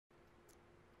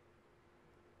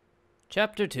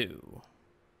Chapter 2.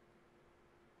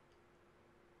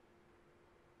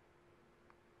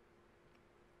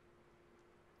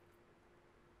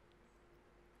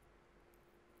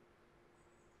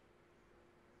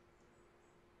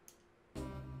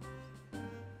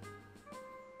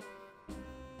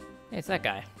 Hey, it's that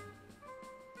guy.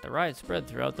 The riot spread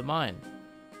throughout the mine,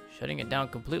 shutting it down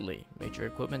completely. Major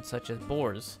equipment such as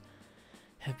bores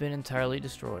have been entirely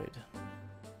destroyed.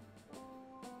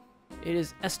 It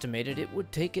is estimated it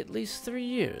would take at least 3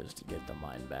 years to get the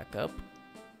mine back up.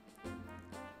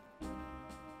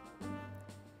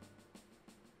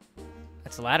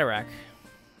 That's a ladder rack.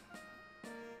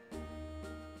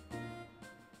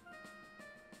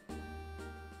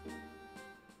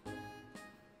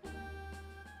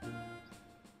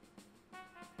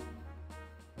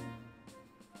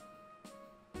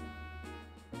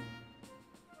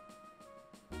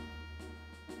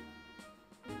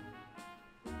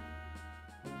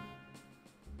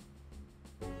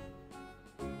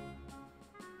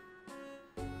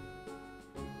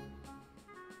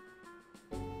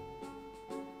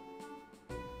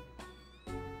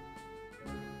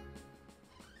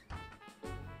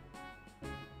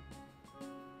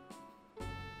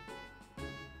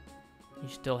 You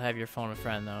still have your phone a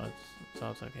friend though, so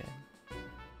it's okay.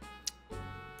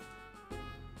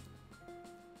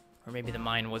 Or maybe the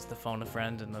mine was the phone a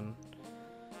friend and then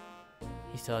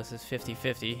he still has his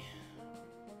 50-50.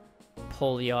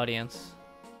 Poll the audience.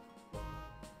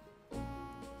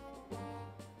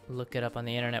 Look it up on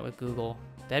the internet with Google.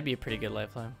 That'd be a pretty good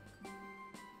lifeline.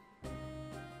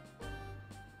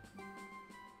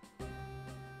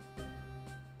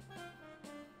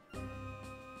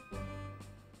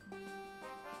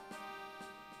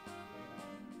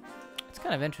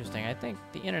 Kind of interesting. I think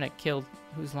the internet killed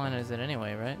whose line is it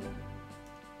anyway, right?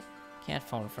 Can't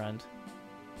phone a friend.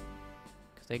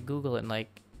 Because they Google it in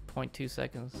like 0.2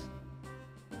 seconds.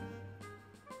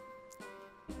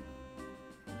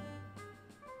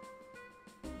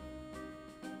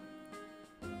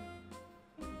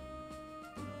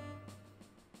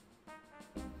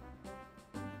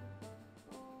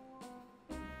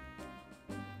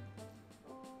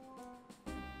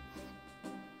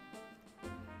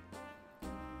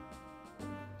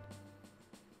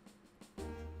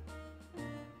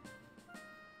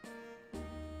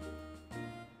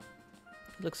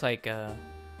 Looks like a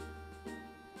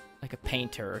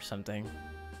painter or something.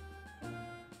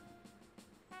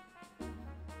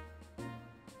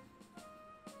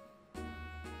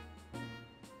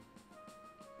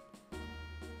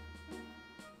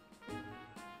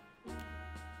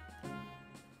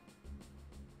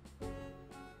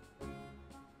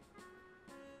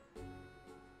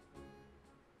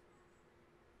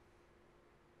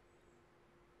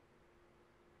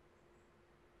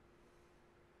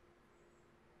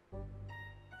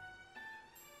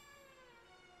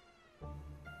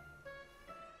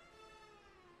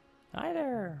 Hi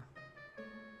there.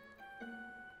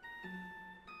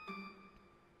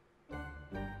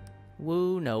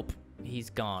 Woo, nope. He's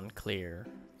gone clear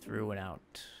through and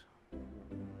out.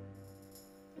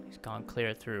 He's gone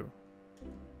clear through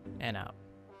and out.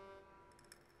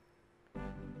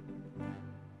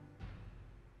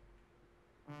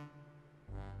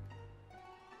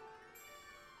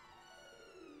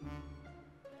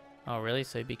 Oh, really?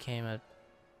 So he became a...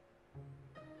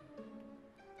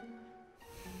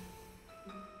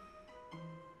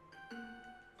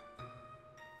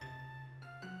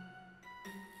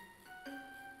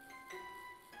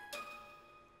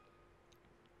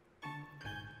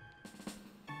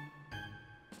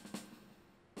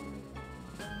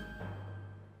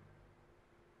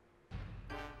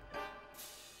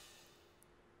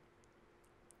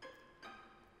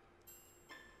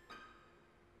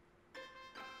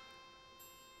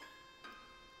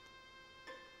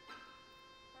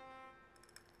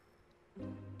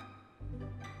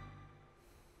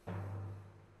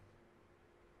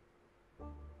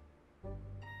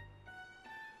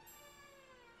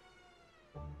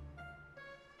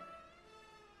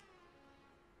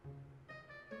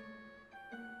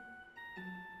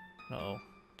 Uh-oh,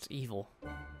 it's evil.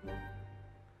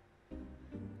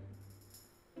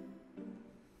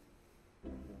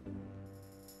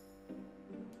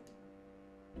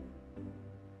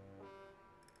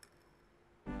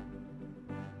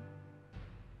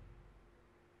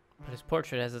 But his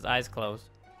portrait has his eyes closed.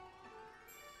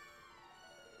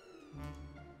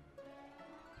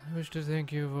 I wish to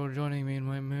thank you for joining me in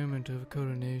my moment of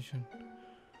coronation.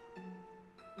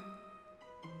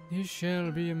 This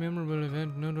shall be a memorable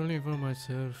event not only for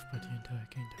myself, but the entire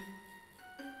kingdom.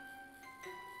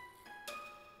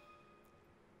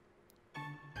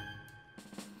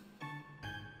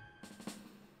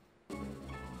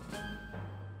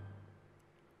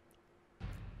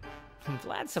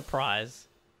 Vlad surprise.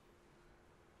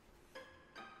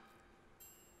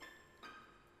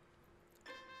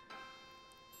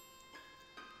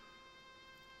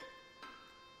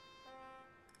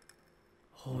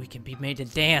 Oh, we can be made to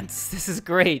dance. This is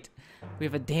great. We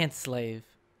have a dance slave.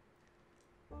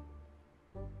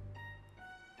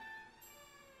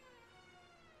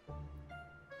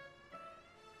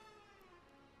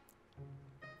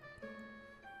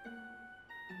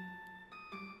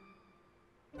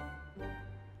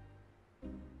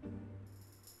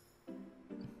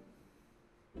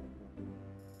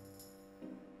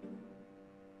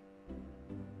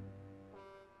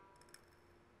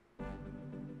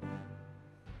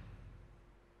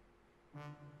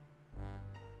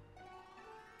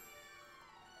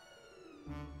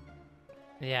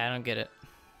 Yeah, I don't get it.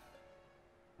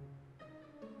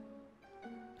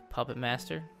 Puppet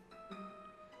master?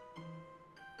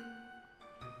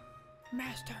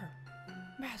 Master!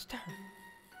 Master!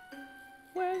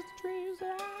 Where's the dreams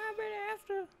that I've been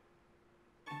after?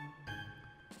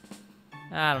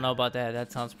 I don't know about that.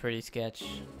 That sounds pretty sketch.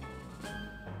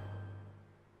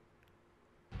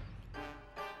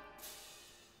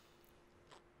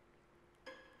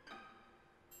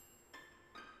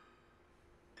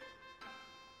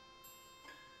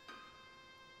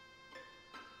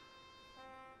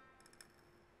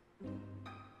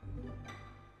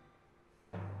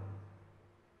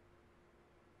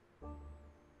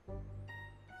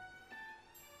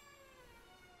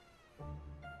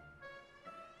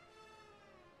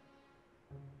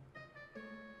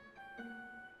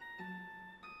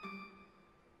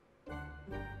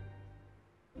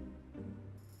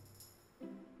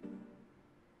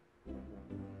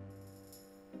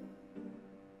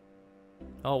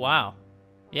 Oh, wow.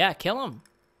 Yeah, kill him.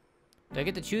 Do I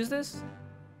get to choose this?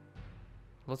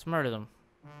 Let's murder them.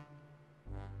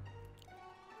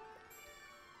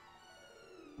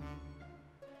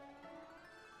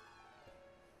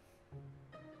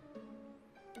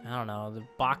 I don't know, the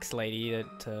box lady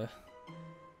that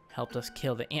helped us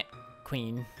kill the ant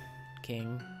queen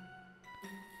king.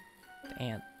 The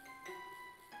ant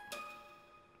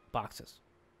boxes.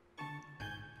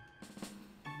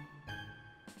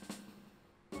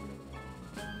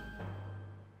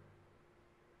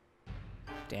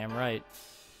 Damn right.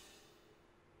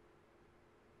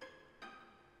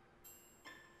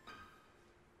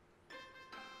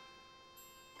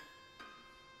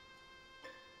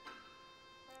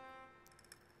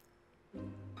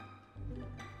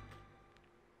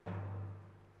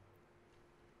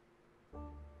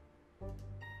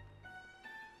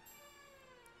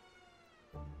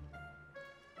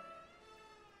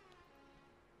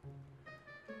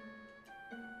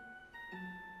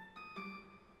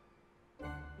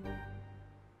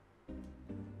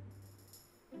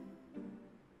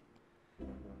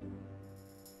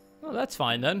 Oh, that's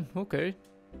fine then. Okay.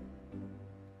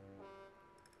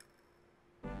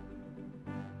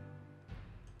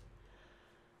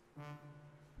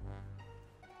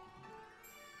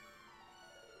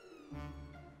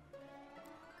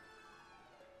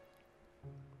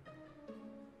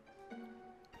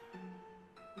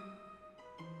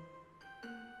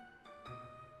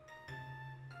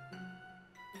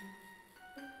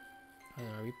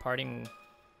 Are we parting?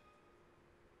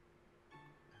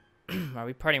 Are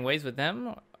we parting ways with them?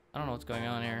 I don't know what's going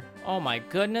on here. Oh my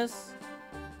goodness.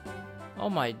 Oh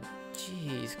my,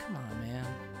 jeez, come on, man.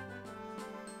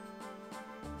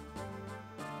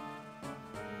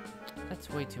 That's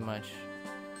way too much.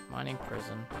 Mining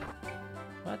prison.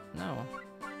 What? No.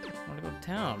 I want to go to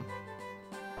town.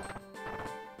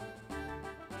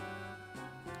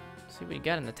 See what you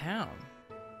got in the town.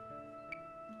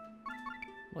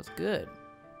 What's good?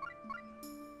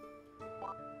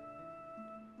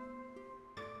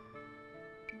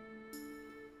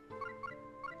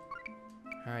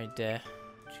 Alright, what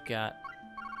you got?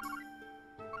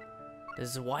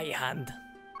 This is white hand.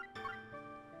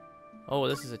 Oh,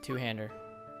 this is a two-hander.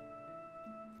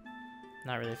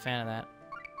 Not really a fan of that.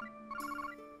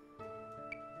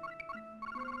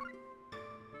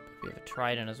 But we have a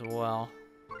trident as well.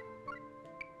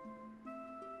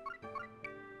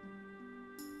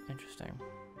 Interesting.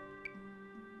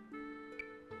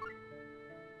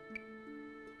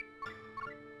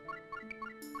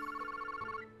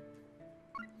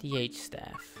 The H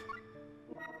staff.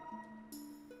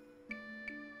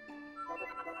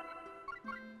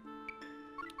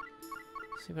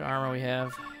 See what armor we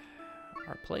have.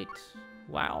 Our plate.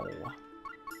 Wow.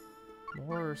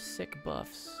 More sick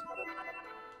buffs.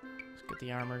 Let's get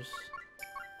the armors.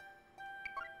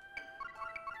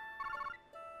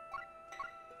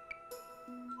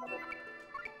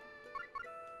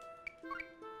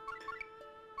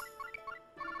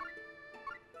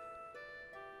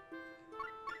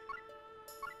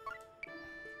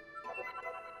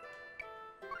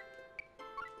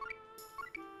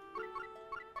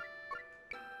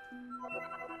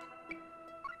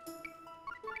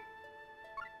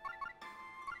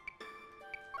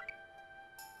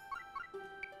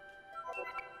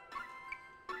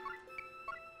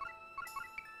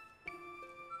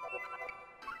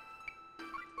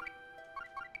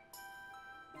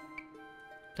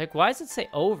 Like, why does it say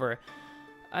over?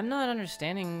 I'm not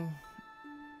understanding.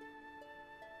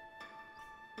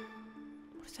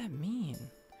 What does that mean?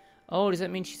 Oh, does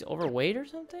that mean she's overweight or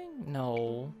something?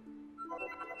 No.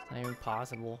 It's not even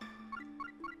possible.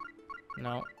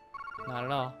 No, not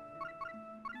at all.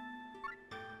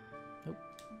 Nope.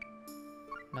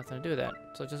 Nothing to do with that.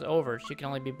 So it's just over. She can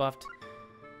only be buffed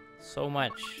so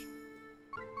much.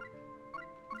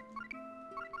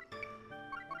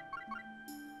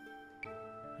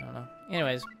 I don't know.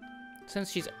 Anyways,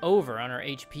 since she's over on her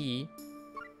HP,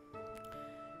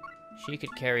 she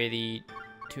could carry the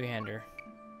two-hander,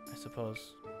 I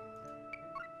suppose.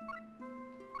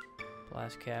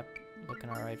 Blast cap, looking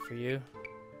alright for you.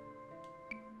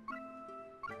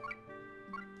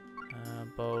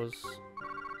 Bows.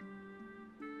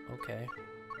 Okay.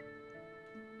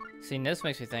 See, this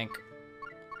makes me think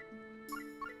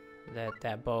that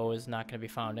that bow is not going to be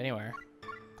found anywhere.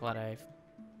 Glad I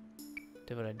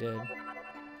did what I did. What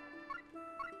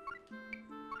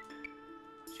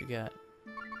you got?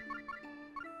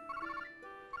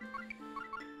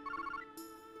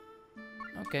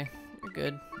 Okay, you're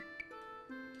good.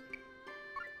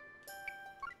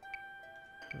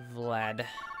 Vlad.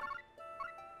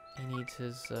 He needs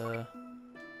his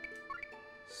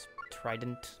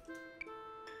trident.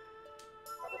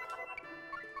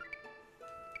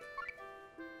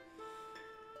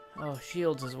 Oh,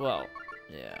 shields as well.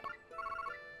 Yeah.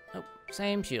 Oh,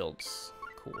 same shields.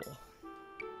 Cool.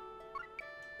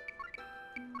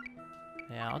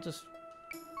 Yeah, I'll just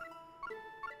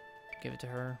give it to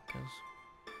her, because...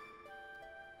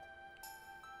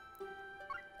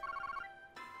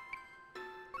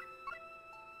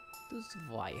 Das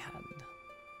Weihand.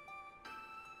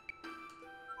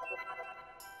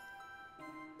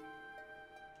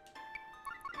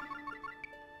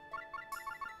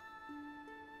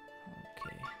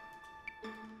 Okay.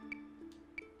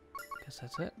 Guess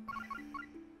that's it.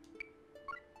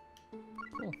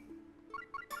 Cool.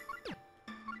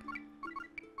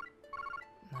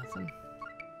 Nothing.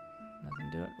 Nothing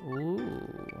to it. Ooh.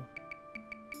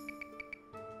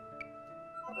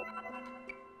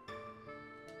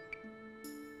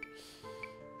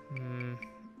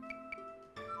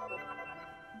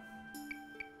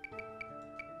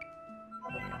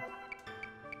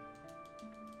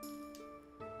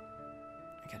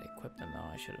 I gotta equip them though.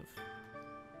 I should have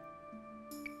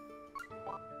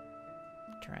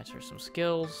transfer some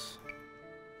skills.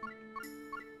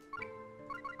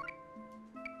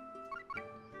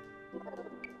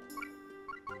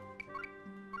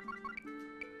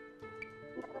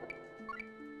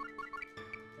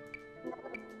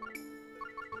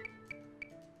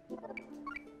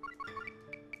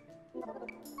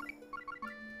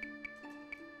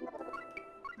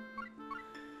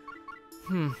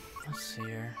 Let's see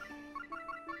here.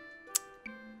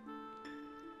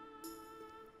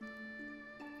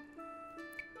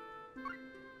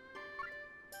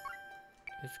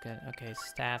 It's got, okay,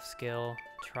 staff skill,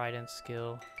 trident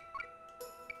skill,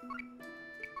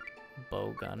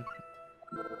 bow gun.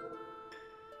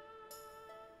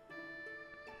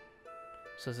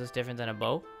 So is this different than a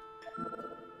bow?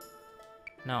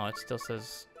 No, it still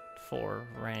says 4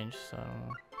 range, so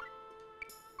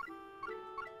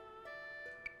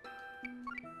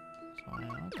I don't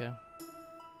know. Okay.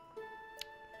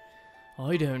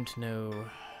 I don't know.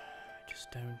 I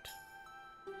just don't.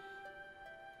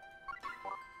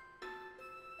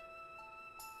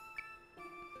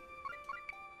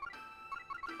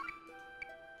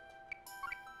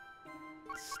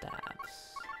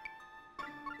 Staffs.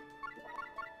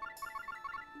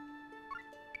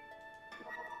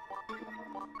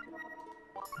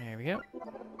 There we go.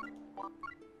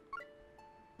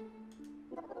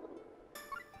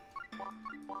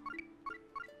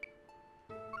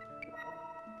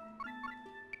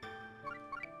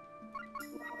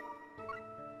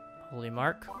 Holy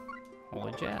mark,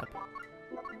 holy jab,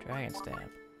 dragon stab.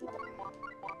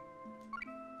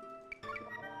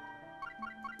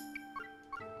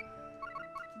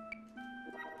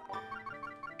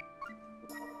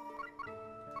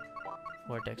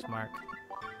 Vortex mark,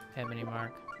 ebony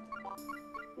mark,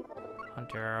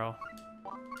 hunter arrow.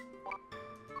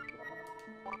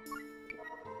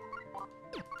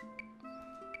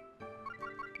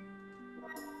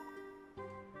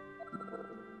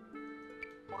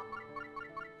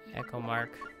 Echo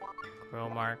mark, grow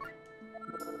mark,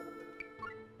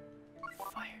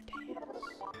 fire dance.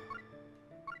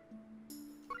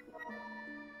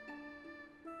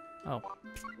 Oh,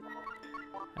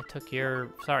 I took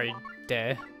your, sorry,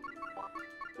 day.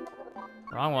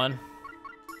 Wrong one.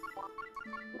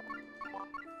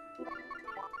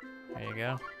 There you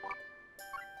go.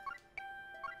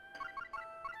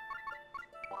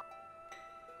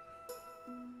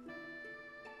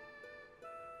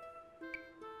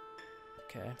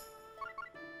 Okay.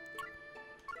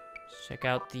 Let's check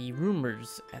out the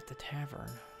rumors at the tavern.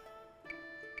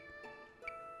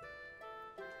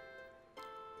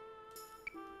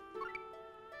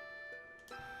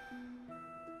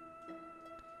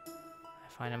 I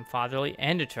find him fatherly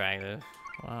and attractive.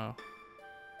 Wow.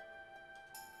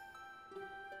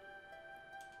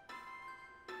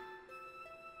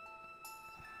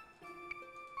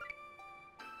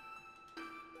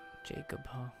 Jacob,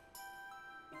 huh?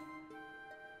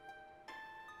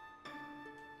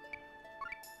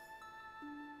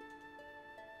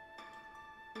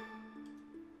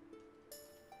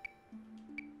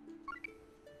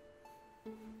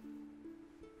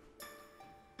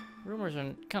 Rumors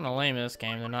are kind of lame in this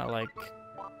game. They're not like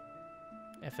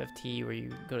FFT where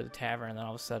you go to the tavern and then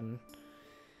all of a sudden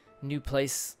new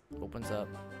place opens up.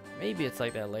 Maybe it's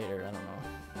like that later, I don't know.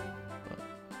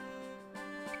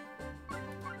 But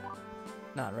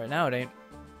not right now, it ain't.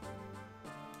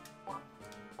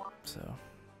 So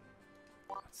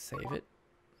let's save it.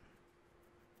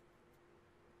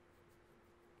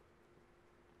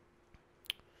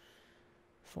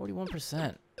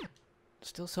 %41.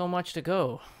 Still so much to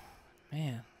go.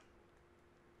 Man.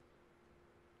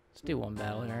 Let's do one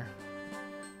battle here.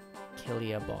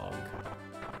 Killea Bog.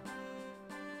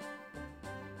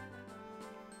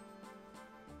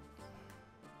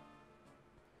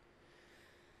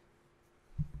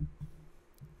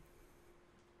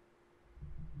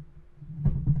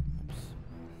 Oops.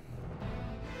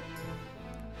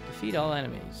 Defeat all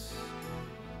enemies.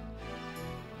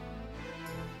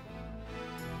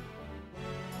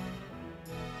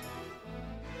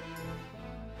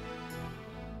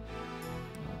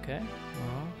 Okay,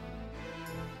 well,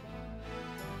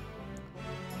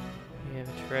 we have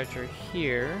a treasure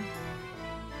here.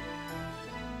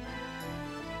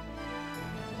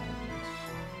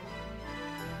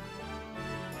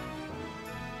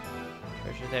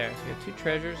 Treasure there. So we have 2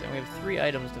 treasures and we have 3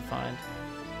 items to find.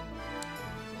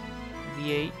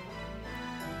 V8.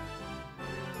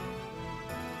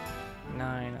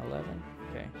 9, 11.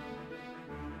 Okay.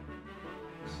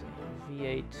 Let's see.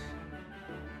 V8.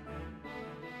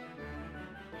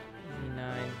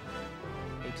 V9.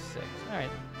 H6.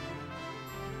 Alright.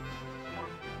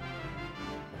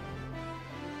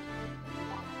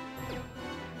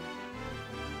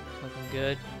 Looking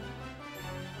good.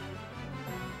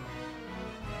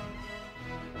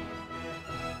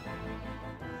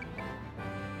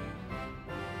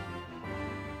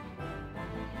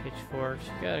 Pitchforks.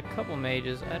 Got a couple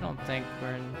mages. I don't think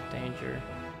we're in danger.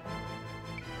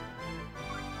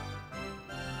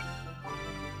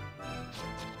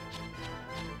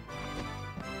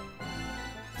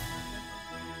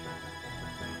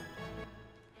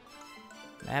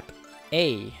 Map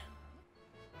A.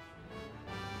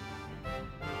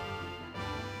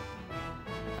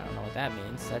 I don't know what that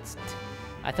means. That's.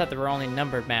 I thought there were only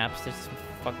numbered maps. There's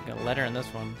fucking a letter in this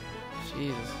one.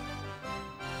 Jesus.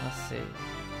 Let's see.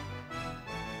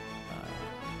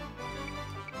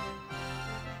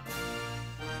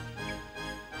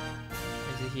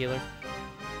 He's a healer.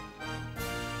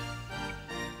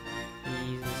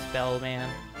 He's a spell man.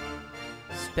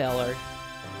 Speller.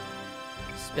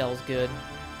 Spell's good.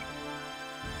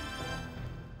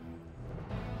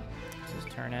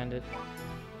 His turn ended.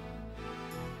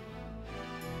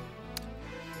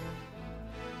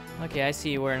 Okay, I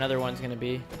see where another one's gonna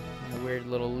be. A weird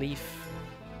little leaf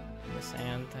in the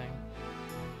sand thing.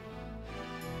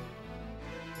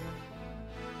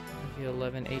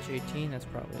 V11, H18, that's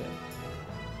probably it.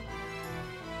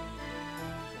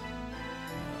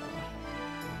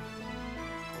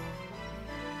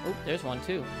 Oh, there's one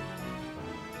too.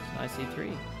 So I see 3.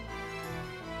 No,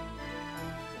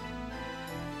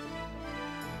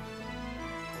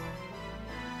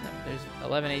 there's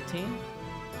 1118.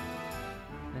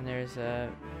 And there's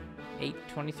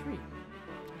 823.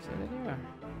 So there they are.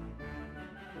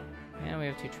 And we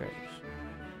have 2 treasures.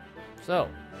 So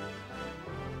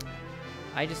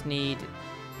I just need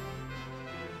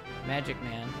Magic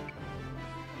Man.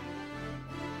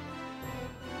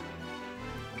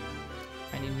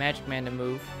 I need Magic Man to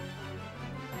move.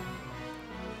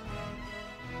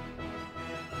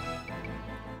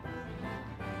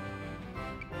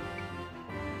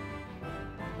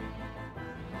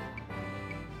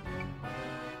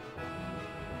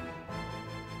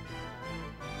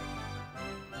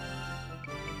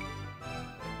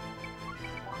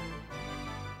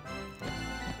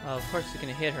 Oh, of course he's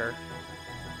gonna hit her.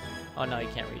 Oh no, he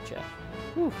can't reach yet.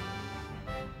 Whew.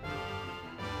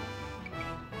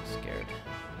 Scared.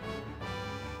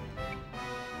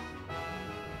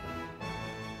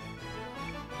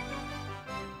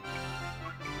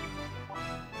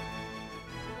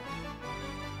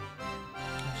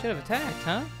 should have attacked,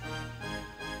 huh?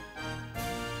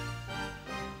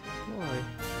 Boy.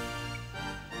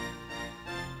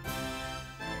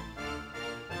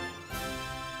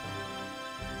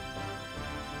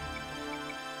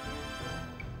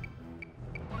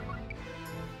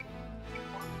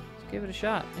 Let's give it a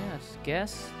shot. Yeah, just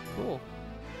guess. Cool.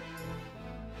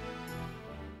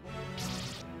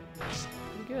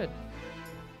 Pretty good.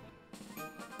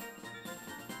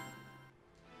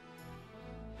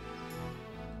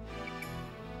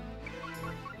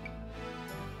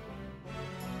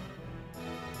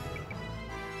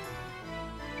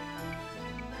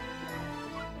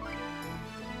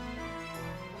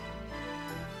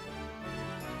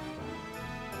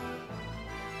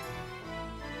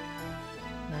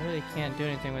 I really can't do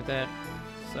anything with that.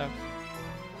 Sucks.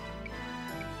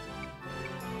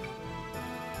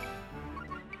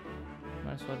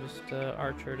 Might as well just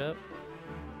archer it up.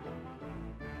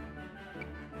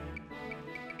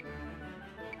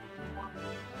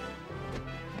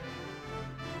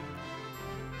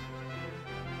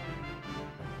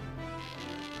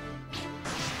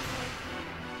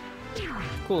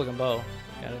 Cool looking bow,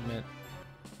 gotta admit.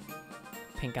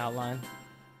 Pink outline.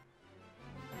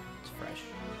 It's fresh.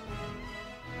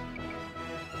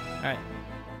 Alright.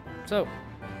 So.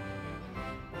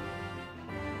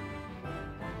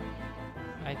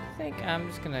 I think I'm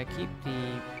just gonna keep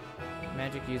the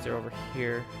magic user over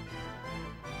here.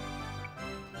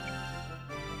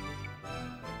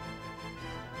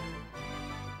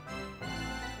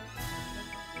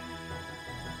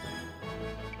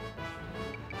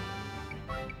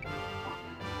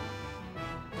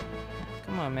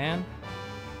 Come on, man.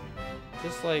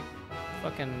 Just like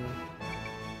fucking...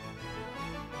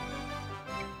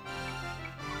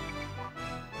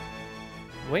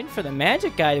 waiting for the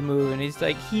magic guy to move, and he's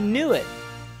like, he knew it.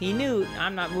 He knew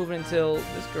I'm not moving until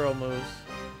this girl moves.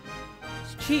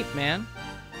 It's cheap, man.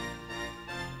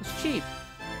 It's cheap.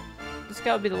 This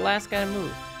guy would be the last guy to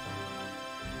move.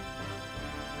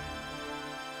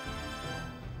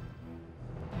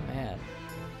 Man.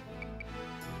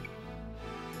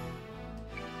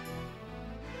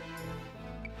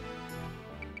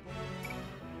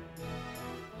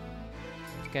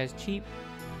 This guy's cheap.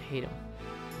 I hate him.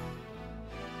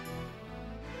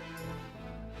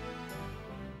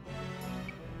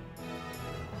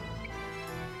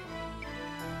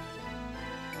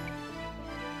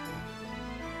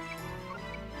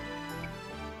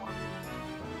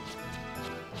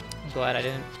 I'm glad I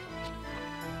didn't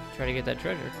try to get that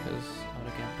treasure, because I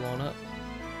would have got blown up.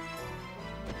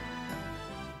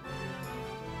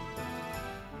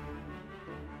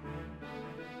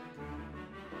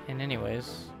 And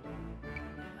anyways,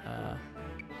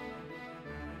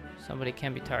 somebody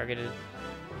can be targeted.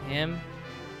 Him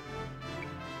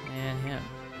and him.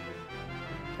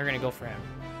 They're gonna go for him.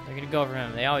 They're gonna go for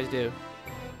him. They always do.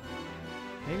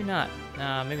 Maybe not.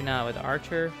 Nah, maybe not. With the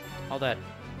archer, all that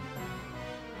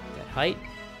height.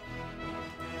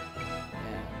 Yeah,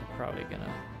 they're probably gonna.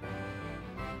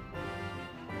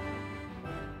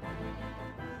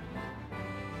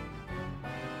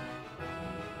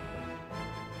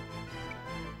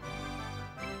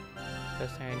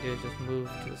 Best thing I can do is just move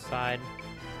to the side.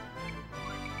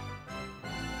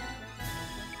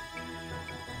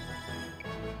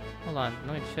 Hold on,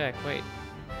 let me check. Wait,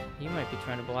 he might be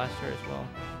trying to blast her as well.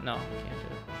 No, can't do it.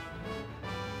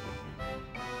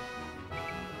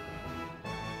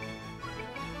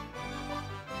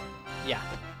 Yeah.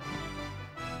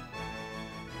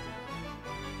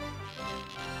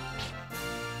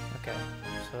 Okay,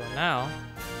 so now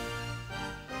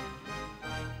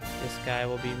this guy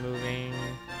will be moving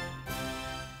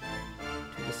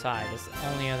to the side. It's the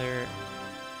only other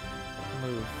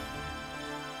move.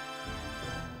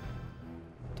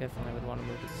 Definitely would want to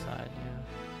move to the side, yeah.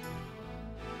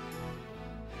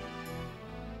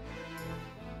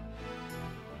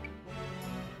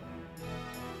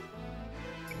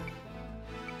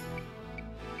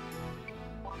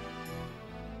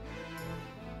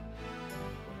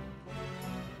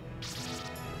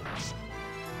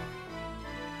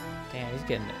 Damn, he's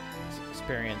getting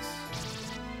experience.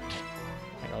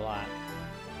 Like a lot.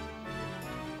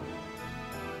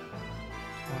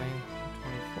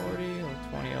 2040 or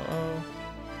 2000.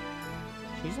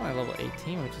 She's only level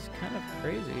 18, which is kind of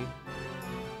crazy. She's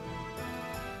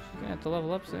gonna have to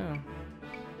level up soon.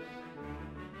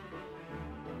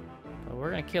 But we're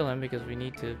gonna kill him because we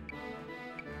need to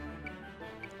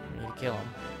kill him.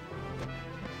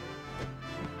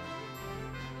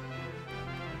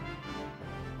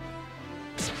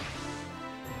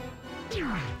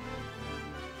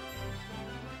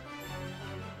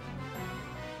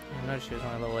 I noticed she was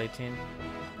only level 18.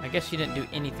 I guess she didn't do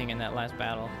anything in that last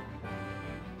battle.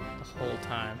 The whole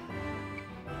time.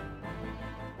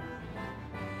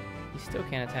 He still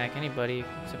can't attack anybody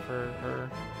except for her.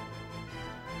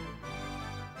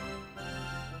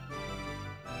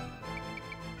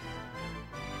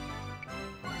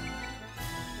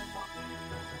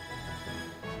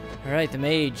 Alright, the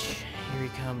mage. Here he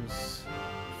comes.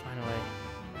 Finally.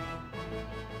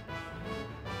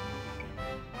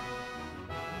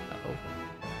 Uh-oh.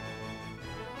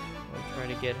 We'll try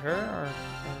to get her, or...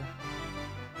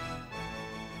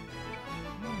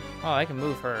 Oh, I can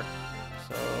move her.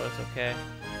 So it's okay.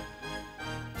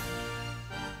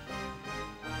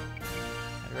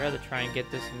 I'd rather try and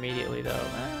get this immediately, though.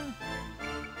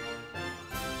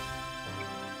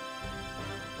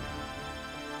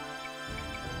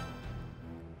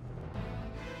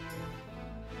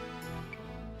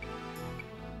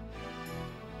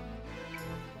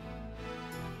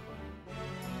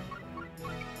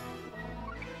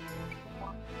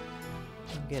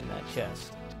 I'm getting that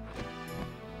chest.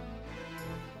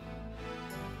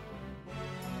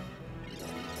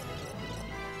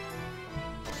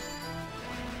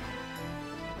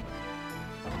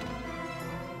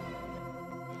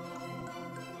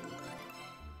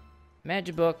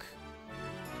 Magic book.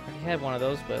 Already had one of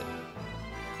those, but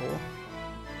cool.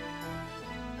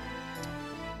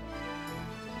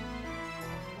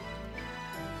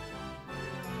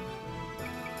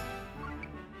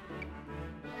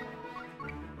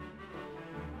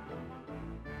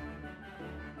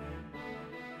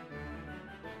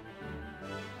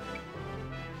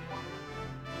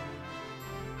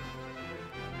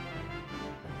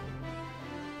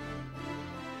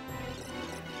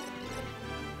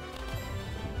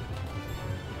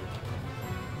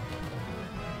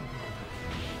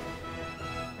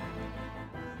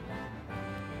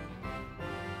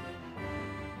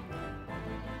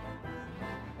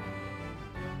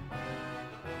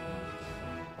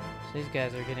 So these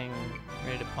guys are getting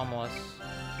ready to pummel us.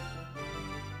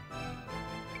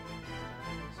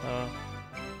 So,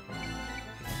 we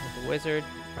can hit the wizard,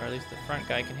 or at least the front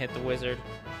guy can hit the wizard,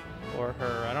 or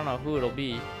her. I don't know who it'll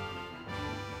be.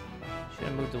 Should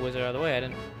have moved the wizard out of the way. I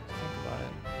didn't think about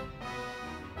it.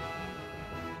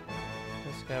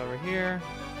 This guy over here.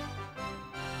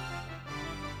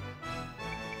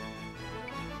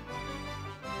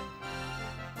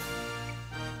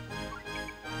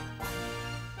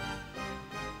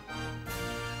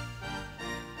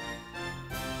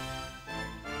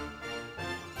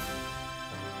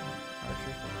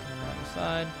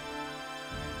 Side.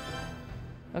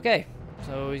 Okay,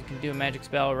 so he can do a magic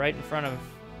spell right in front of...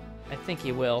 I think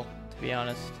he will, to be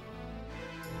honest.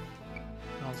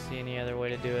 I don't see any other way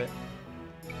to do it.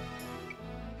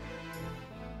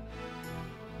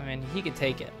 I mean, he could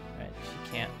take it, right?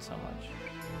 She can't so much.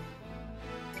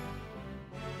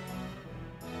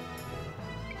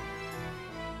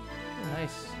 Oh,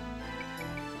 nice.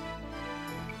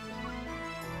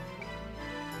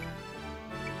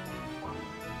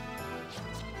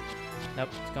 Nope,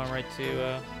 it's going right to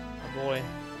our boy.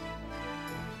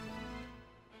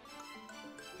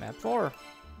 Map 4.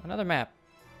 Another map.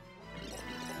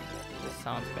 This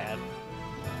sounds bad.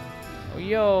 Oh,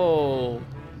 yo!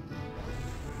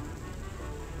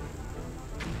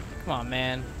 Come on,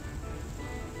 man.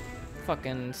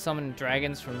 Fucking summon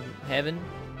dragons from heaven.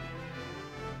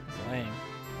 That's lame.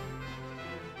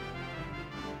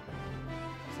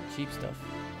 It's cheap stuff.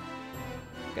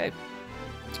 Okay.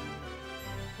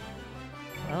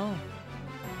 Well,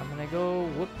 I'm gonna go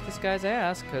whoop this guy's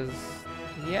ass because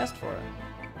he asked for it.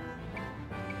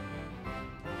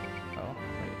 Oh,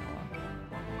 wait, hold on.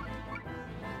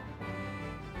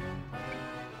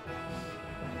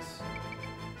 Nice.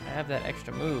 I have that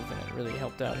extra move and it really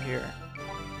helped out here.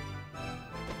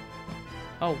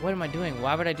 Oh, what am I doing?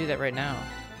 Why would I do that right now?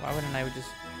 Why wouldn't I just...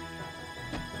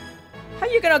 How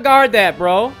you gonna guard that,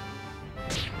 bro?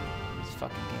 This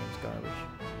fucking game's garbage.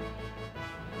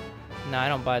 No, I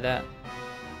don't buy that.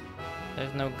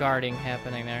 There's no guarding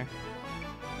happening there.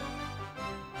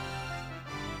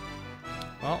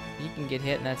 Well, you can get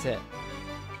hit and that's it.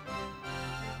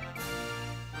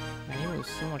 Man, he moves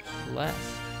so much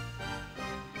less.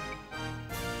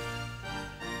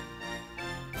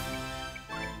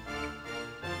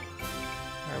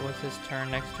 Alright, what's his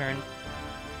turn? Next turn,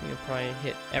 he'll probably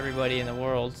hit everybody in the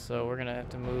world, so we're gonna have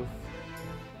to move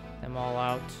them all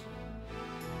out.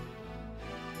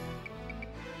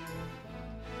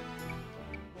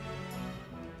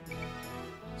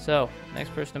 So,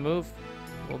 next person to move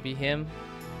will be him.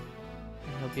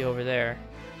 And he'll be over there.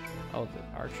 Oh, the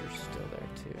archer's still there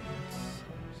too.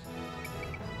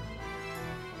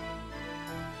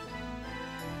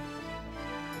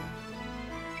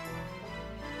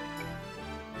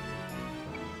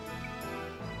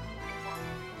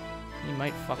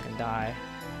 might fucking die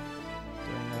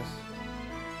doing this.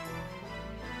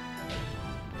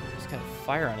 He's got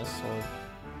fire on his sword.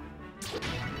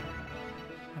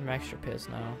 I'm extra pissed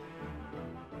now.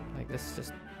 Like, this is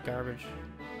just garbage.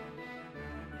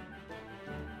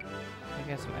 I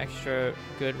got some extra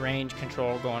good range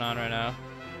control going on right now.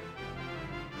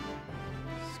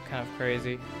 It's kind of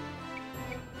crazy.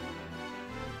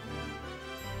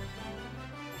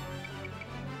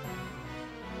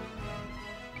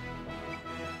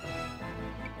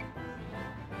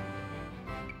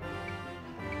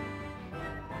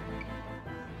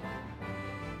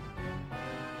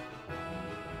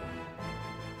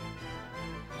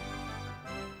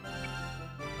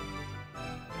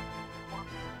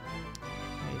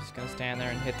 He's gonna stand there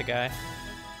and hit the guy.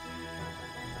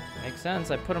 Makes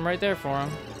sense. I put him right there for him.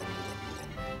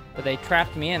 But they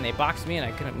trapped me in. They boxed me in.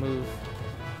 I couldn't move.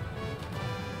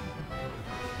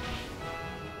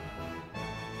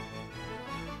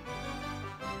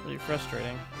 Really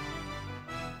frustrating.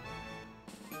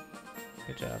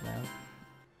 Good job, man.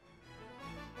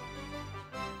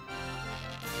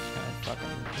 Kind of fucking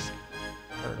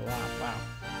hurt a lot. Wow.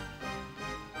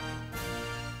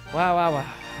 Wow, wow,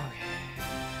 wow.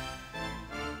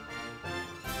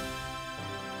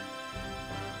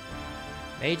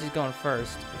 Mage is going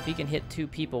first. If he can hit 2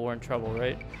 people, we're in trouble,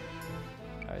 right?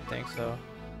 I think so.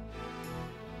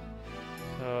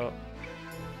 So,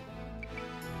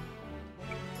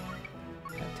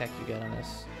 what kind of tech you got on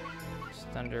this? Just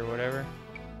thunder or whatever.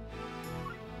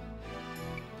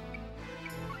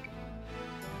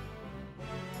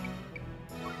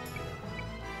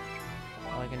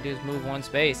 All I can do is move 1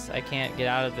 space. I can't get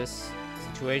out of this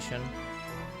situation.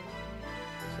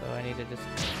 So I need to just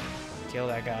kill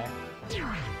that guy.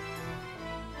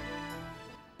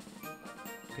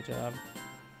 Good job.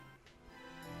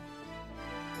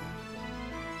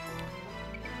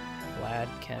 Vlad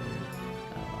can,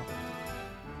 I don't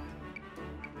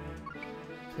know.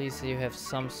 Please say you have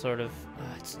some sort of,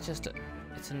 it's just a,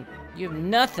 you have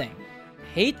nothing. I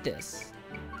hate this.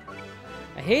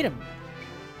 I hate him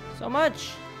so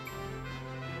much.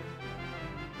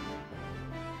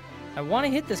 I want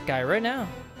to hit this guy right now.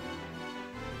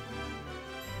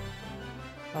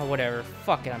 Oh, whatever.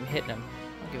 Fuck it, I'm hitting him.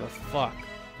 I don't give a fuck.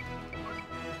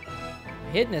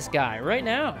 I'm hitting this guy right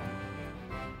now.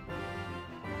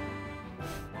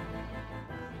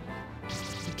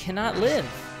 He cannot live,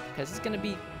 because it's going to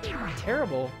be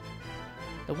terrible.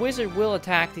 The wizard will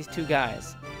attack these 2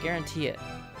 guys. Guarantee it.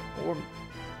 Or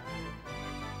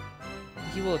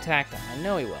he will attack them. I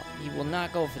know he will. He will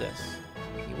not go for this.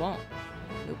 He won't.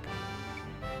 Nope.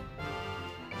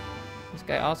 This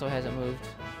guy also hasn't moved.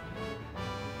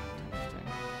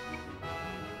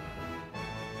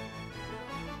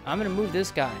 I'm gonna move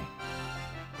this guy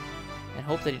and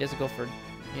hope that he doesn't go for,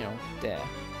 you know, death.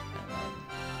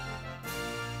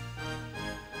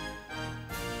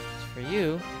 As for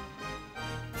you,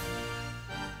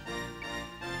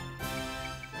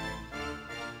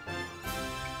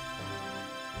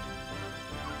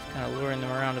 just kind of luring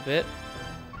them around a bit.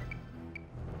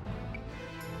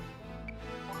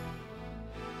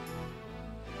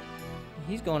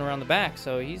 He's going around the back,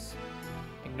 so he's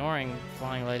ignoring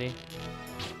Flying Lady.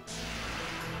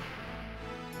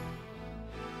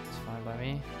 By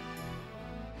me.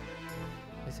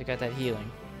 At least I got that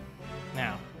healing.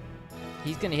 Now,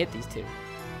 he's gonna hit these 2.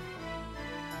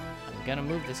 I'm gonna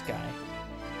move this guy.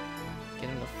 Get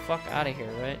him the fuck out of here,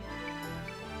 right?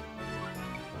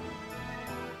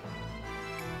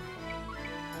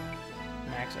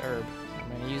 Max herb.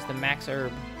 I'm gonna use the max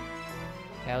herb.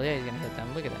 Hell yeah, he's gonna hit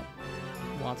them. Look at that.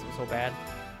 He wants them so bad.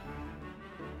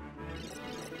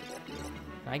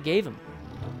 I gave him.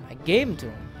 I gave him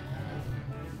to him.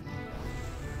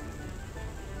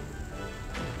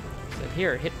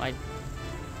 Here, hit my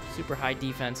super high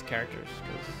defense characters,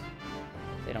 because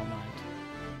they don't mind.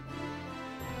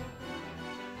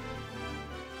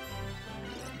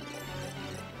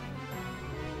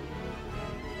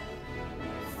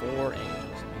 Four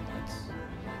angels.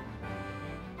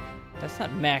 That's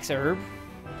not max herb.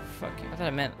 Fuck you. I thought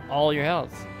I meant all your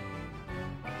health.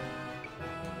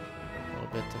 A little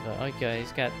bit of okay,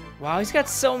 he's got, wow, he's got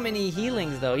so many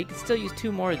healings though. He can still use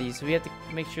 2 more of these, so we have to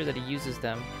make sure that he uses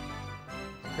them.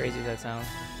 Crazy as that sounds.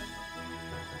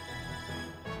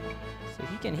 So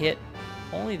he can hit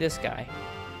only this guy.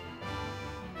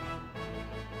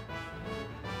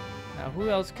 Now who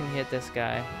else can hit this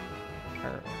guy?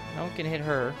 Her. No one can hit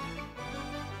her.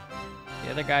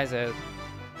 The other guy's out.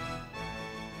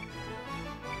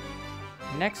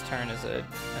 Next turn is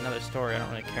another story. I don't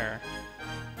really care.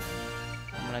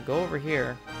 I'm gonna go over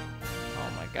here.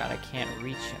 Oh my god, I can't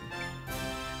reach him.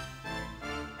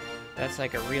 that's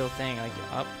like a real thing. Like,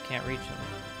 up, can't reach him.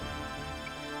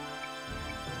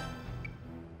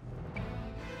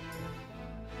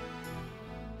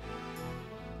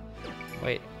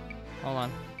 Wait, hold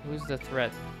on. Who's the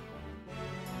threat?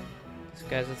 This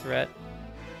guy's a threat.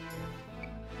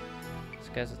 This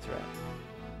guy's a threat.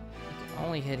 We can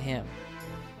only hit him.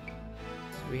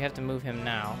 So we have to move him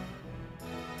now.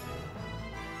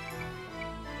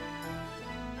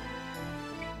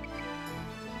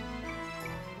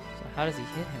 So how does he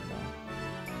hit him though?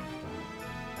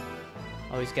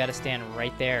 Oh, he's got to stand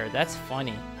right there. That's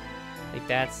funny. Like,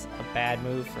 that's a bad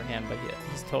move for him, but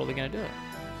he's totally gonna do it.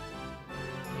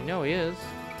 You know he is.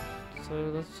 So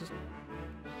let's just...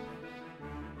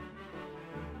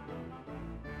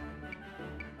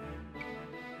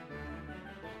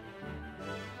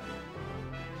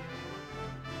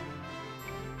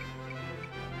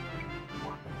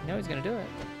 You know he's gonna do it.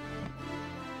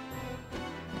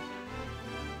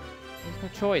 There's no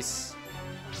choice.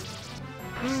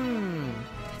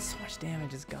 That's so much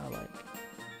damage, it's godlike.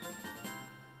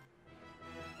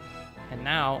 And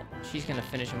now, she's gonna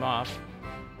finish him off.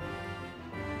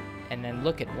 And then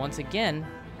look at, once again,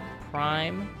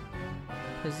 prime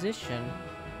position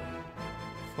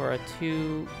for a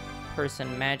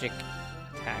 2-person magic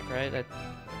attack, right? That,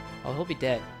 oh, he'll be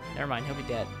dead. Never mind, he'll be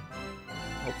dead.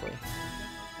 Hopefully.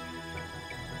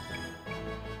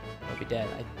 He'll be dead,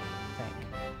 I think.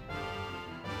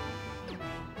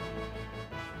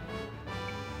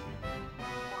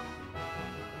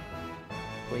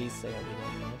 Please say he'll be dead.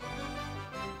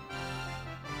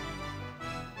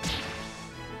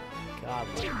 God.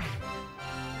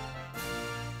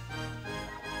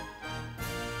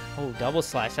 Oh, double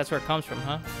slash. That's where it comes from,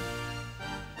 huh?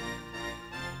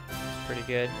 That's pretty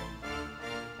good.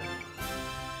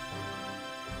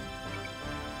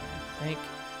 I think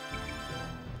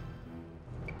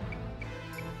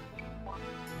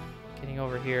getting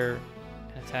over here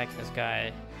and attacking this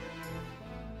guy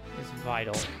is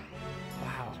vital.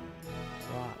 Wow. That's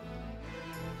a lot.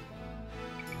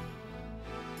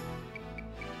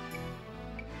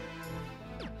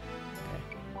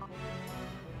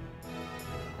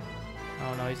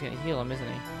 Oh no, he's gonna heal him, isn't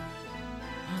he?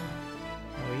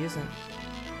 No, he isn't.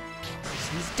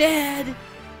 He's dead!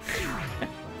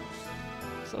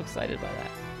 So excited by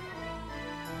that.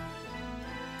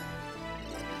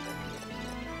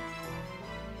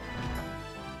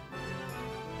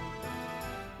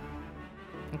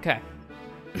 Okay.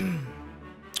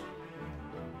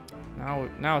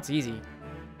 Now it's easy.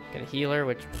 Get a healer,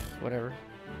 which, whatever.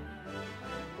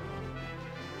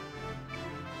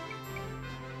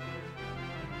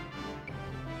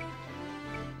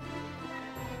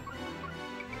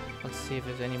 Let's see if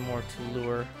there's any more to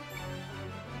lure.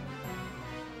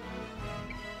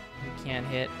 He can't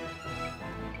hit.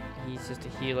 He's just a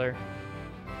healer.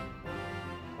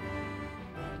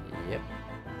 Yep.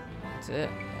 That's it.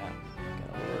 Yeah.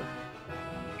 Gotta lure.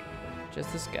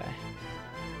 Just this guy.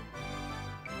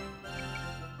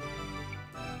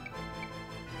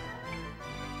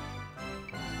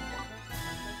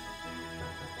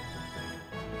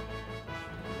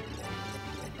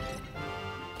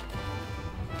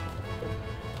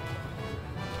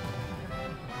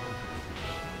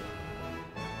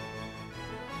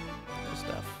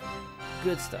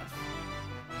 Good stuff.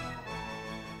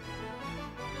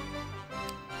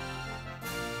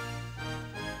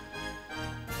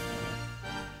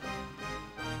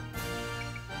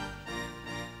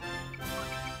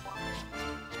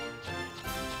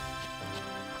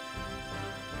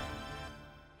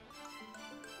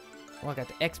 Oh, I got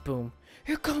the X boom.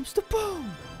 Here comes the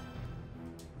boom.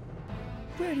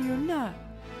 Ready or not.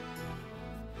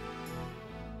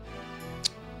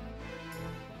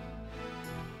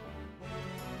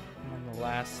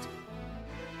 Last. There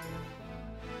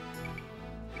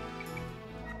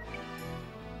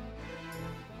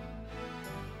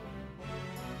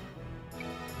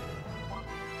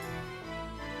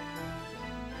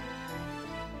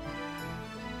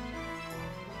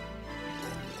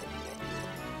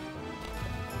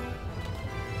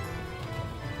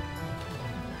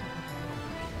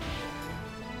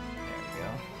we go.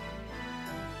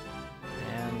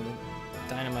 And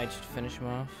dynamite should finish him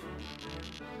off.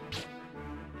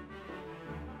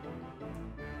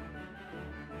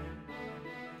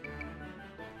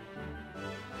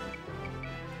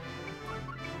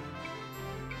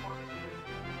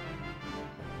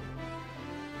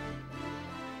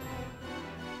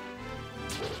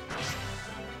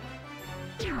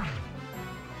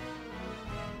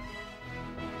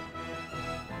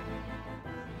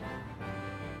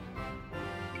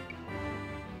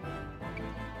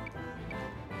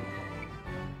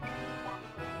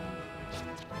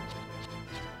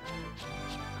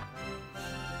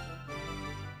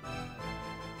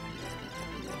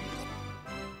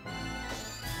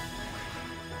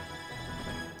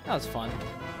 That was fun.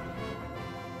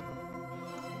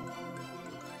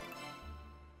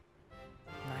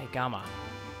 Naigama.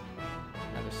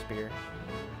 Another spear.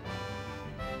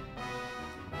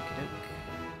 Okey-doke.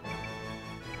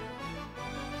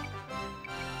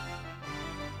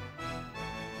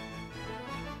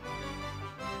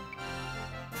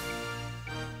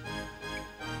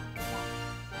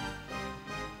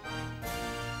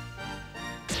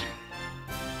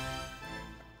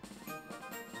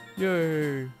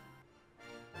 Yay!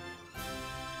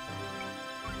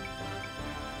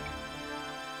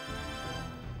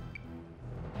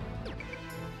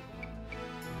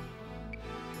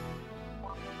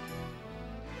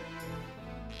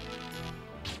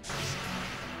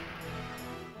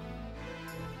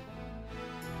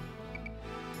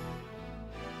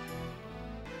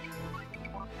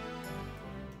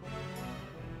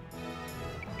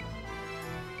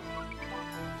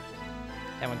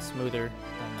 That went smoother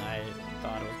than I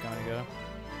thought it was going to go.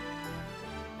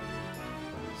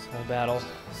 This whole battle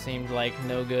seemed like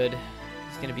no good.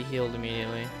 He's going to be healed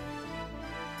immediately.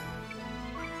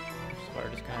 So we're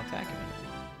just going to attack him.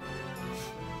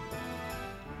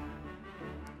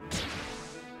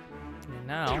 And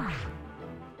now,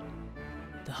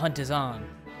 the hunt is on.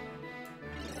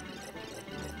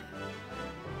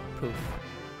 Poof.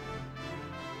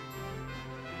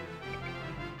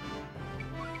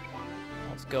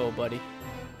 Let's go, buddy.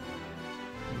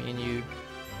 Me and you.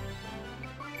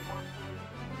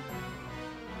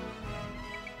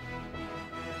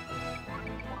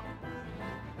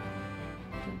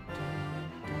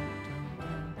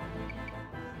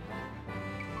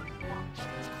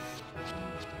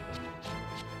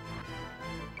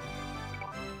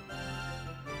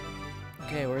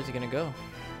 Okay, where's he gonna go?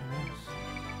 Who knows?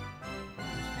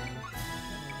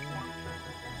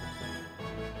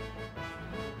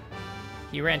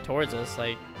 He ran towards us,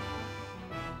 like,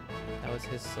 that was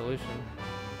his solution.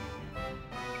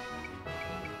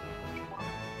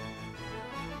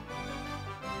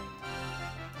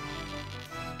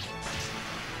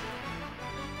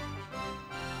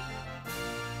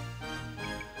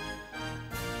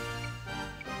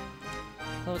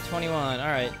 Level 21,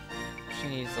 alright. She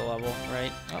needs the level,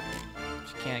 right? Oh,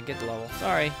 she can't get the level.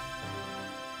 Sorry.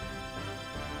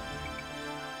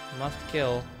 Must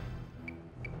kill.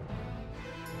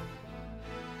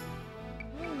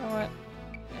 You know what?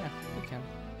 Yeah, we can.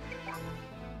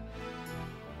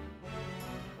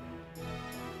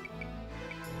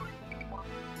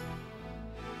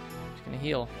 She's gonna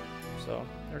heal, so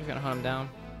we're just gonna hunt him down.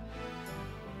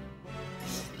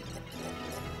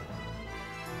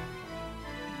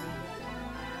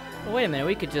 Well, wait a minute,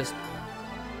 we could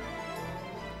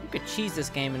cheese this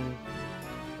game and...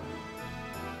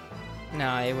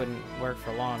 Nah, it wouldn't work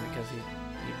for long because he'd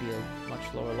be a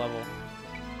much lower level.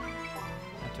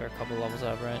 After a couple levels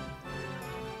up, right?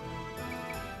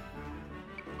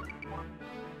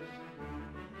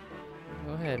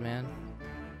 Go ahead, man.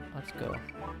 Let's go.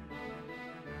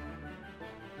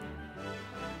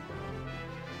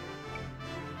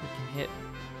 We can hit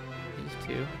these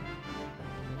two.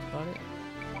 That's about it.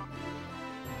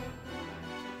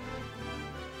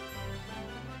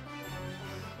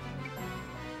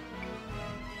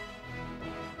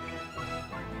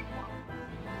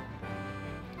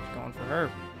 Going for her.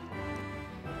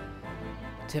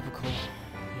 Typical. Yeah.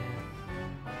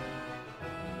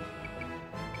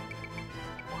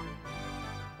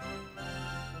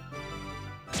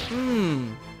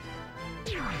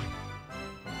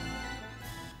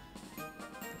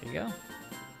 There you go.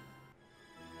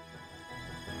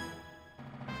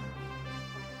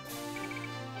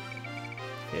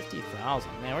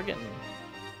 $50,000. Man, we're getting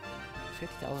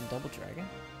 50,000 double dragon.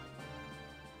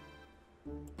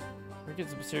 We're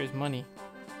getting some serious money.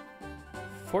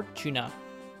 Fortuna.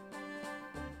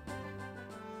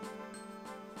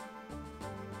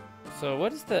 So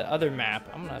what is the other map?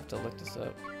 I'm gonna have to look this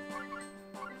up.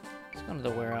 Let's go to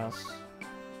the warehouse.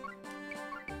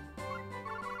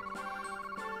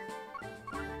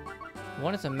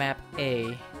 One is a map A.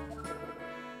 It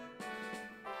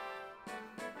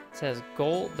says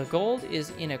gold. The gold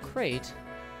is in a crate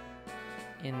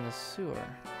in the sewer.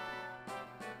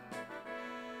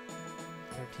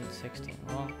 1316.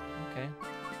 Well, okay.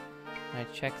 I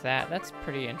check that. That's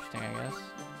pretty interesting, I guess.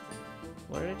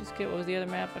 What did I just get? What was the other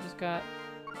map I just got?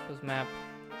 It was map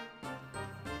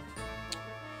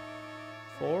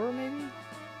 4, maybe?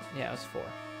 Yeah, it was 4.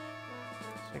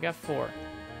 So I got 4.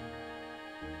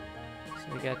 So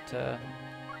we got 3,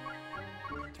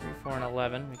 4, and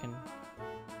 11. We can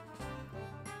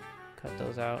cut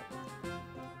those out.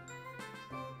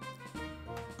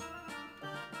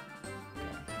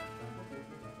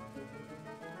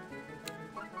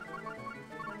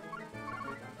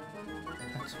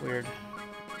 That's weird.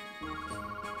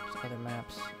 There's other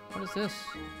maps. What is this?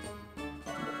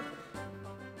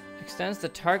 Extends the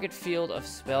target field of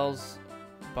spells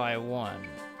by 1.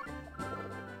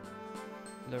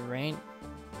 The range...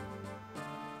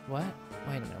 What?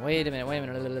 Wait a minute, wait a minute, wait a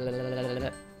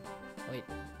minute. Wait.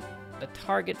 The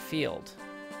target field.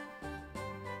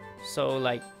 So,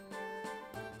 like...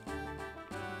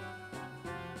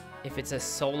 If it's a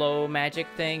solo magic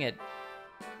thing, it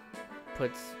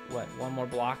puts, what, 1 more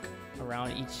block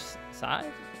around each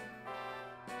side?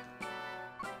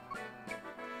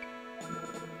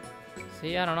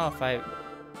 See, I don't know if I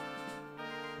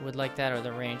would like that or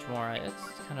the range more. It's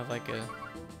kind of like a...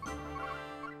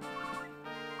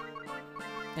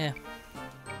 Yeah.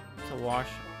 It's a wash,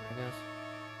 I guess.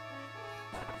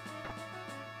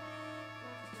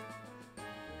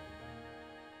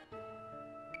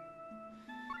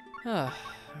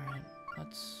 Alright,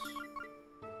 let's...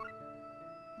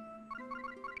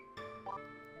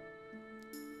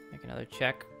 make another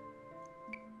check.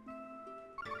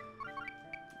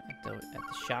 At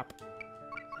the shop.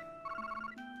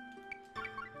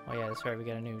 Oh yeah, that's right, we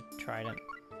got a new trident.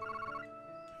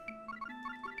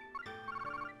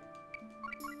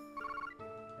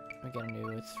 We got a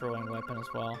new throwing weapon as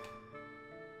well.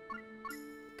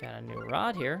 Got a new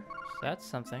rod here, so that's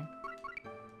something.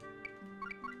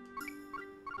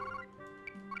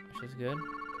 Which is good.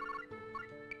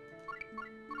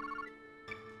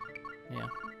 Yeah,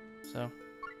 so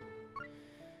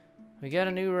we got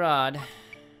a new rod.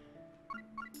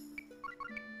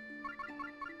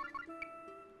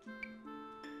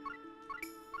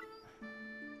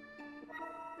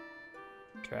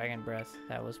 Dragon breath,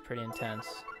 that was pretty intense.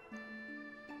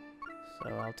 So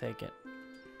I'll take it.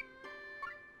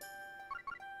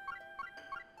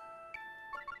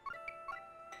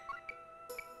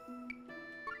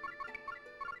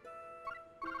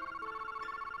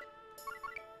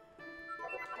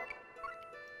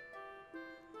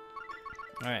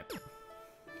 All right.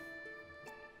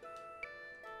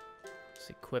 Let's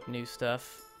equip new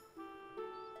stuff.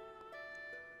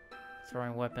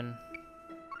 Throwing weapon.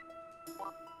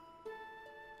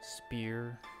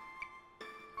 Spear.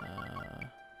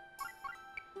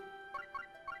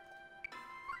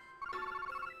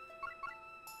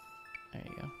 There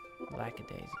you go.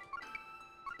 Lackadaisy.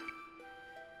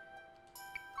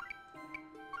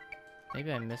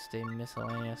 Maybe I missed a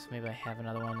miscellaneous. Maybe I have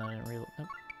another one that I didn't real. Nope.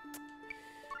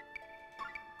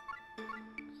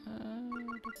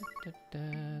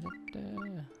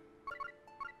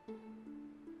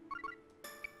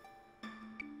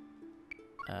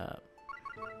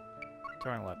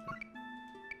 Throwing weapon.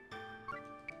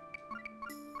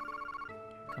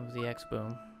 Here comes the X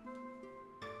boom.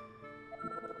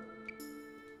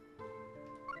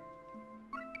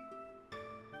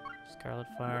 Scarlet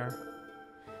fire.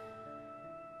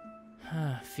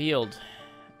 Field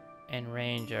and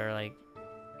range are like...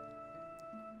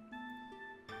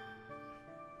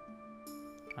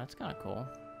 That's kind of cool.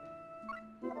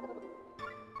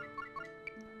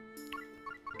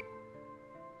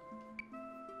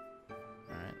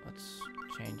 Alright, let's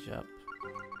change up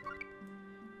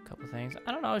a couple things.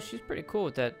 I don't know, she's pretty cool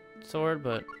with that sword,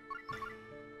 but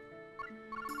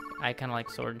I kind of like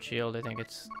sword and shield. I think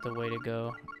it's the way to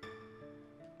go.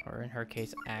 Or in her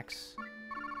case, axe.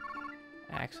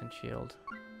 Axe and shield.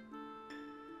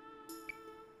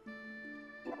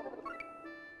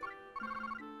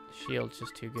 Shield's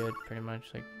just too good, pretty much.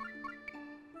 Like,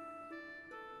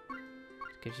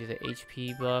 gives you the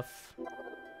HP buff.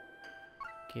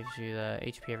 Gives you the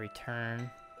HP every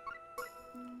turn.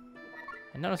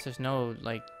 I notice there's no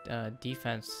like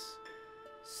defense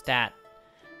stat,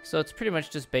 so it's pretty much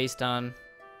just based on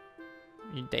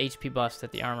the HP buffs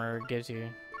that the armor gives you.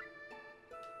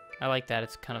 I like that.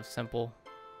 It's kind of simple.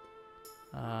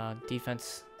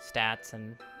 Defense stats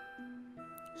and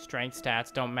strength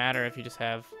stats don't matter if you just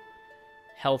have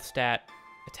health stat,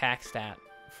 attack stat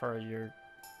for your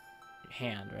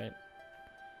hand, right?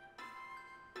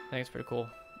 I think it's pretty cool.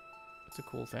 It's a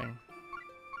cool thing.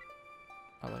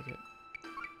 I like it.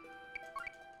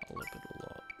 I like it a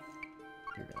lot.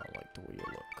 You're gonna like the way you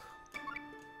look.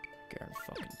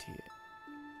 Guarantee it.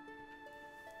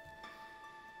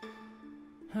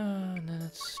 And then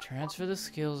let's transfer the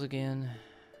skills again.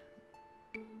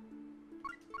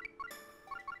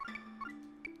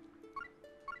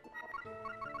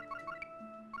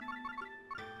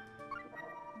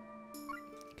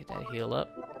 Get that heal up.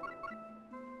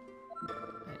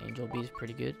 That Angel Bee's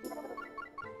pretty good.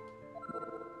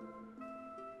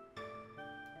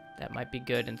 That might be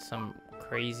good in some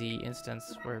crazy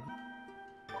instance where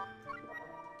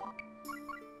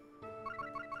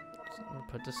we're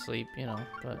put to sleep, you know,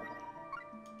 but...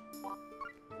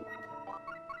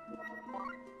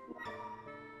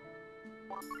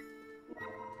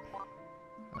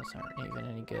 Those aren't even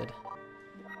any good.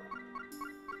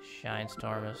 Shine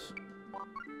Storm is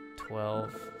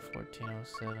 12,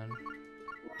 1407.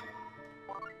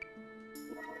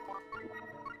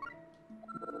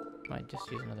 Might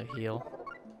just use another heal.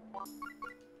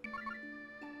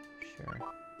 Sure.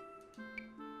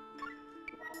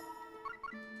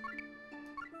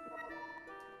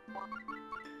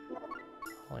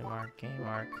 Holy Mark, Game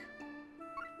Mark.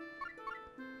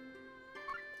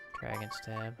 Dragon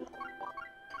Stab.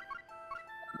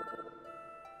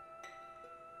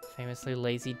 Famously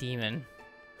lazy demon.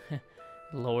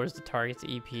 Lowers the target's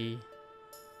EP.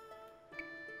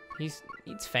 He's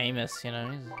famous, you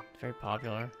know, he's very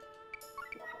popular.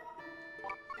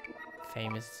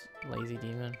 Famous lazy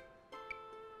demon.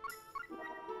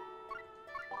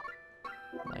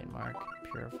 Light Mark,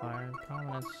 Purifier,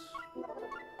 Prominence.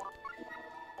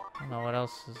 I don't know what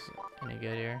else is any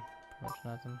good here. Pretty much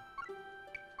nothing.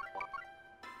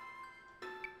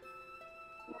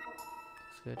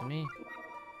 Looks good to me.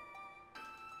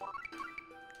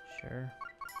 Sure.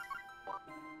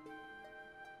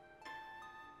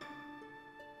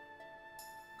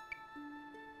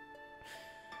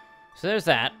 So there's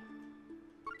that.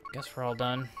 Guess we're all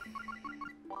done.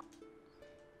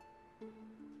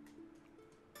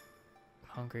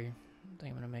 Hungry. I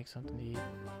think I'm gonna make something to eat.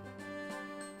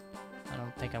 I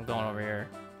don't think I'm going over here.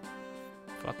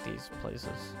 Fuck these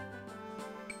places.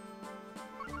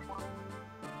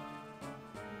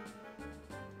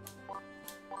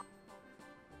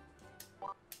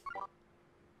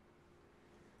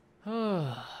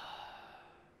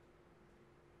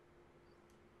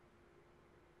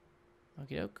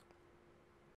 Okie doke.